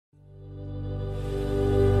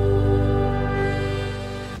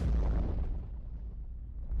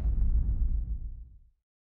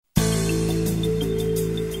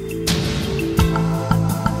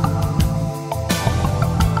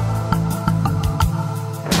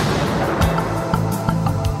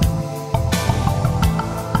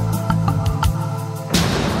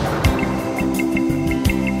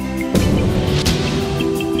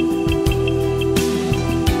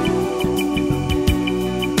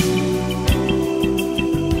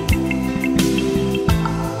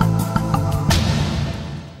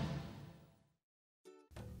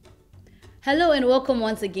Hello and welcome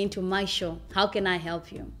once again to my show, How Can I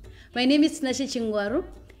Help You? My name is Tinashe Chingwaru,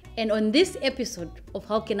 and on this episode of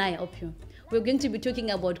How Can I Help You, we're going to be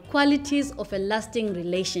talking about qualities of a lasting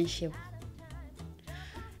relationship.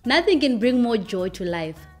 Nothing can bring more joy to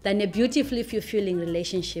life than a beautifully fulfilling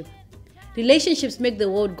relationship. Relationships make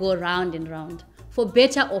the world go round and round, for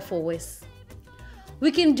better or for worse.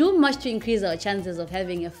 We can do much to increase our chances of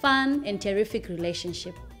having a fun and terrific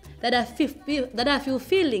relationship that are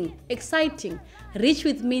fulfilling, exciting, rich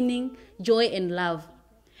with meaning, joy, and love.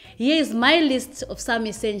 Here is my list of some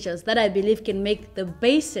essentials that I believe can make the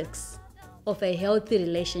basics of a healthy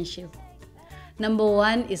relationship. Number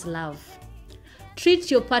 1 is love.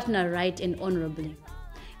 Treat your partner right and honorably.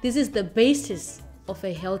 This is the basis of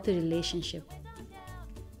a healthy relationship.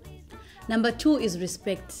 Number 2 is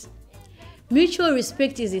respect. Mutual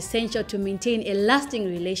respect is essential to maintain a lasting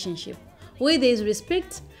relationship. Where there is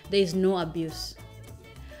respect, there is no abuse.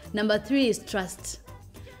 Number 3 is trust.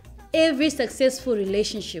 Every successful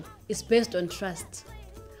relationship is based on trust.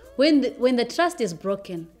 When the trust is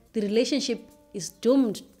broken, the relationship is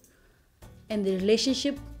doomed and the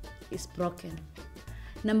relationship is broken.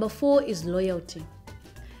 Number 4 is loyalty.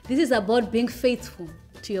 This is about being faithful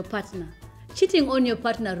to your partner. Cheating on your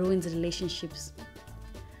partner ruins relationships.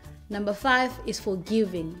 Number 5 is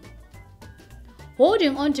forgiving.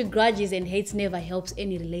 Holding on to grudges and hates never helps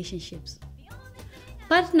any relationships.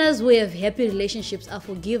 Partners who have happy relationships are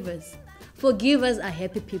forgivers. Forgivers are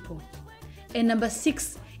happy people. And number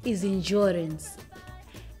 6 is endurance.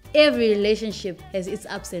 Every relationship has its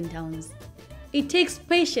ups and downs. It takes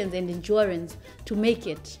patience and endurance to make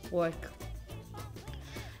it work.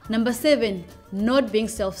 Number 7, not being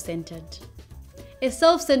self-centered. A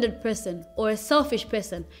self-centered person or a selfish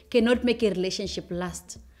person cannot make a relationship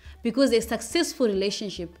last, because a successful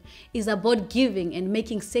relationship is about giving and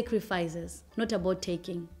making sacrifices, not about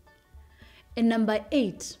taking. And number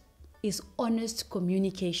 8 is honest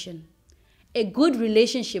communication. A good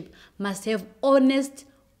relationship must have honest,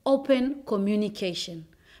 open communication,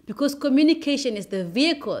 because communication is the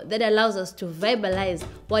vehicle that allows us to verbalize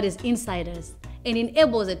what is inside us and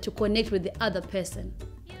enables it to connect with the other person.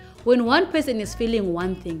 When one person is feeling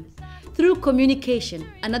one thing, through communication,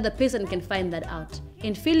 another person can find that out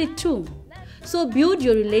and feel it too. So build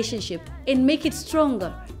your relationship and make it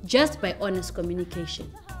stronger just by honest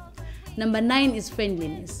communication. Number 9 is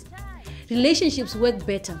friendliness. Relationships work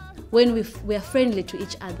better when we are friendly to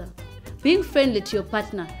each other. Being friendly to your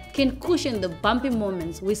partner can cushion the bumpy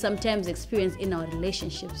moments we sometimes experience in our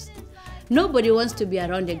relationships. Nobody wants to be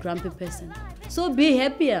around a grumpy person. So be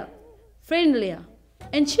happier, friendlier,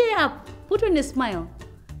 and cheer up. Put on a smile.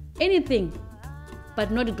 Anything,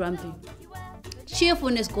 but not grumpy.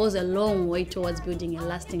 Cheerfulness goes a long way towards building a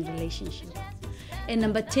lasting relationship. And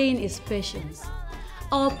number 10 is patience.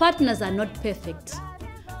 Our partners are not perfect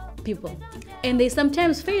people, and they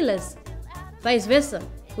sometimes fail us. Vice versa,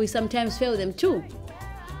 we sometimes fail them too.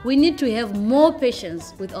 We need to have more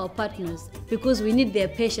patience with our partners because we need their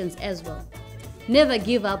patience as well. Never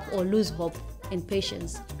give up or lose hope and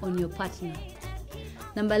patience on your partner.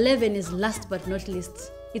 Number 11 is last but not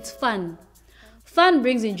least, it's fun. Fun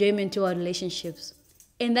brings enjoyment to our relationships,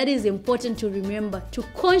 and that is important to remember, to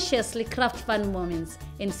consciously craft fun moments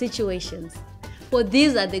and situations. For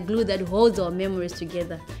these are the glue that holds our memories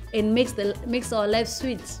together and makes our life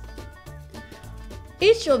sweet.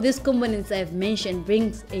 Each of these components I've mentioned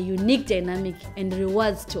brings a unique dynamic and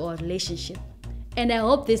rewards to our relationship, and I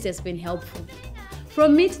hope this has been helpful.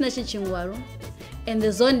 From me, Tinashe Chingwaru, and the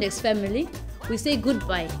Zondex family, we say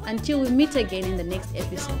goodbye until we meet again in the next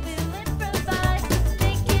episode.